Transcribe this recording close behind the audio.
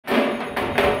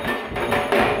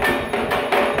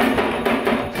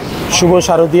Shubho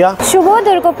Sharodiya. Shubho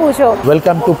Durga Puja.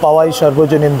 Welcome to Powai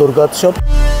Sarvajanin Durgotsav.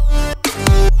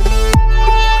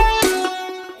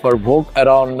 For Bhog,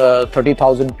 around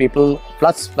 30,000 people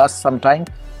plus sometime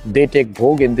they take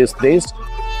Bhog in these days.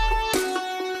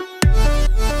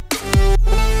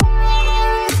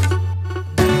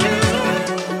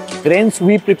 Grains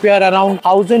we prepare around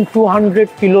 1,200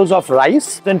 kilos of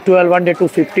rice, then 1,200 to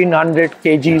 1,500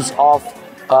 kgs of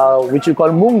which we call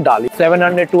moong dal,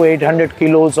 700 to 800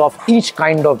 kilos of each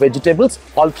kind of vegetables.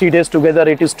 All 3 days together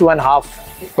it is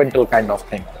 2.5 quintal kind of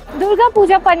thing. Durga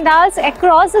Puja pandals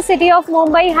across the city of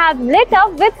Mumbai have lit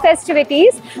up with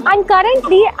festivities, and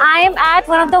currently I am at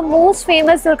one of the most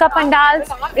famous Durga pandals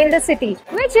in the city,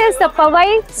 which is the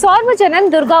Powai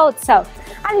Sarvajanin Durgotsav.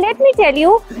 And let me tell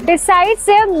you, besides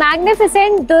their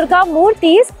magnificent Durga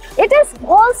Murtis, it is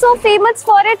also famous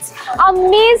for its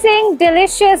amazing,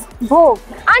 delicious Bhog.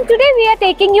 And today we are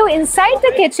taking you inside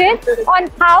the kitchen on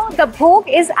how the Bhog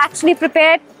is actually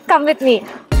prepared. Come with me.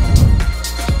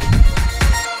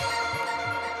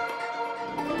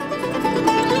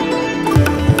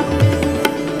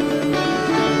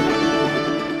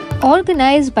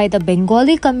 Organized by the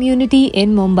Bengali community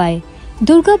in Mumbai,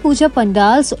 Durga Puja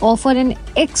pandals offer an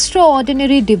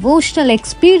extraordinary devotional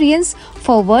experience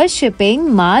for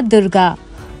worshipping Maa Durga.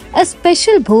 A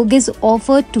special Bhog is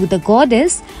offered to the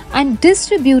goddess and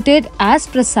distributed as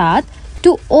prasad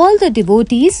to all the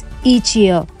devotees each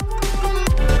year.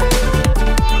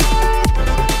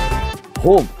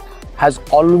 Bhog has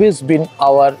always been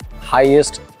our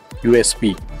highest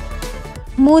USP.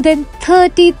 More than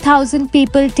 30,000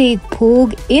 people take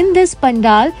Bhog in this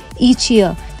pandal each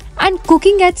year. And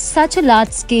cooking at such a large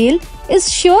scale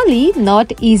is surely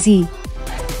not easy.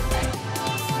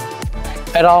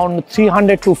 Around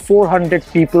 300 to 400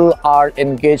 people are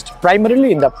engaged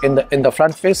primarily in the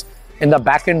front face. In the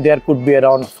back end, there could be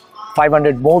around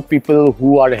 500 more people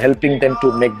who are helping them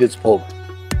to make this Bhog.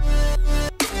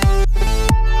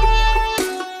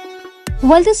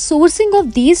 While the sourcing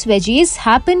of these veggies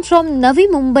happen from Navi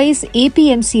Mumbai's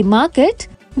APMC market,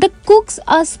 the cooks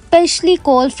are specially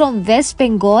called from West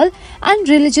Bengal and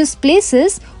religious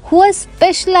places who are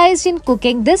specialized in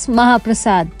cooking this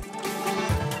Mahaprasad.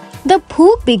 The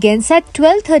Bhog begins at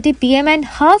 12:30 p.m. and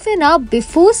half an hour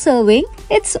before serving,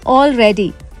 it's all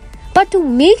ready. But to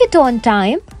make it on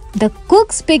time, the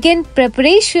cooks begin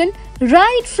preparation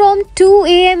right from 2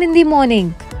 a.m. in the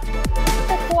morning.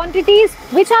 The quantities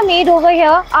which are made over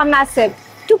here are massive.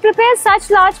 To prepare such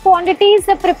large quantities,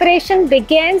 the preparation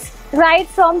begins right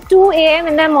from 2 a.m.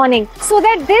 in the morning, so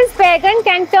that this baigan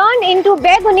can turn into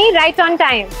beguni right on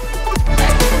time.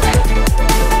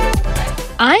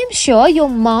 I am sure your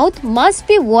mouth must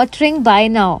be watering by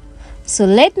now. So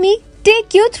let me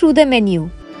take you through the menu.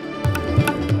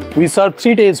 We serve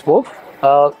 3 days Bhog.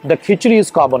 The khichdi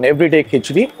is common, everyday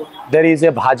khichdi. There is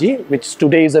a bhaji, which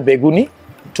today is a beguni.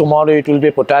 Tomorrow it will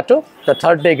be potato. The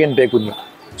third day again beguni.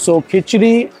 So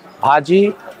khichdi,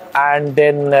 bhaji, and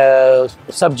then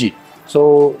sabji. So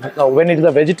when it is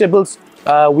the vegetables,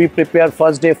 we prepare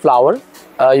first day flour.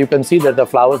 You can see that the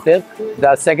flour is there.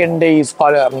 The second day is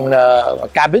called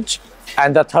cabbage,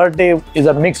 and the third day is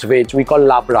a mixed veg. We call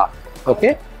labra.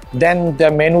 Okay. Then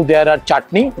the menu there are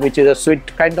chutney, which is a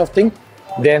sweet kind of thing.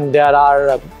 Then there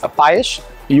are payesh.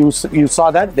 You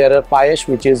saw that there are payesh,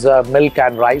 which is a milk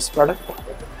and rice product,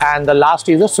 and the last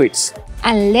is the sweets.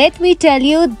 And let me tell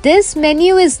you, this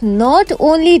menu is not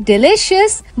only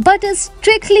delicious, but is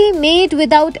strictly made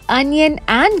without onion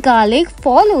and garlic,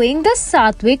 following the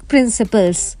Sattvic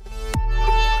principles.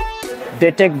 They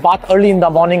take bath early in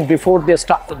the morning before they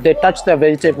touch the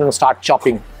vegetable and start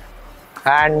chopping.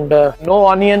 And no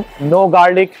onion, no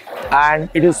garlic, and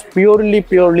it is purely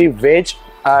veg.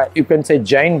 You can say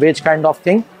Jain veg kind of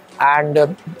thing.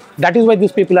 And that is why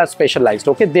these people are specialized.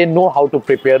 Okay, they know how to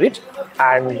prepare it,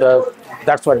 and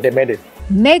that's what they made it.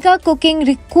 Mega cooking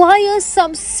requires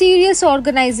some serious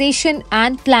organization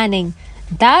and planning.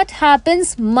 That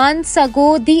happens months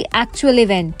ago the actual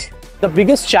event. The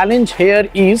biggest challenge here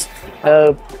is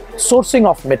sourcing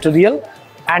of material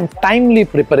and timely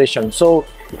preparation. So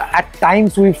at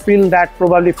times we feel that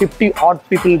probably 50 odd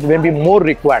people may be more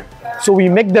required. So we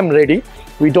make them ready.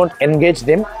 We don't engage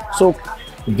them. So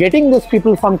getting those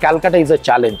people from Calcutta is a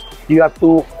challenge. You have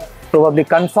to probably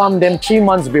confirm them 3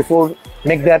 months before,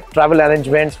 make their travel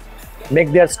arrangements,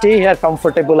 make their stay here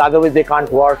comfortable, otherwise they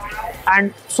can't work.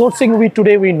 And sourcing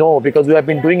today we know, because we have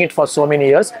been doing it for so many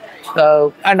years.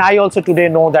 And I also today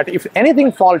know that if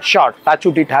anything falls short, touch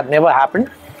wood, it had never happened,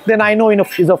 then I know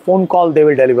is a phone call, they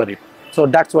will deliver it. So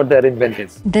that's what the arrangement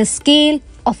is. The scale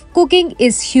of cooking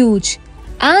is huge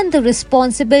and the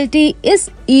responsibility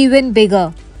is even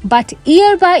bigger. but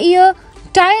year by year,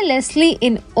 tirelessly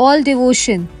in all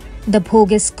devotion. The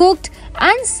bhog is cooked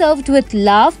and served with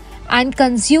love and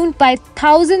consumed by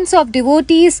thousands of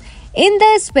devotees in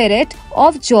the spirit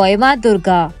of Joi Maa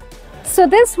Durga. So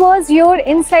this was your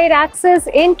inside access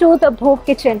into the Bhog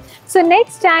kitchen. So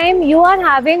next time you are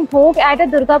having Bhog at a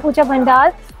Durga Puja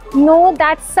pandal, know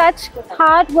that such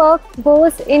hard work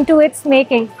goes into its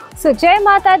making. So Jai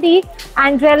Mata Di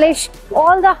and relish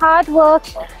all the hard work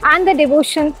and the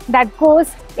devotion that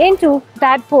goes into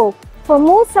that Bhog. For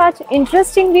more such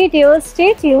interesting videos,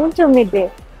 stay tuned to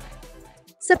Midday.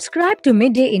 Subscribe to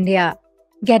Midday India.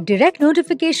 Get direct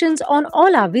notifications on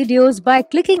all our videos by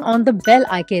clicking on the bell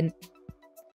icon.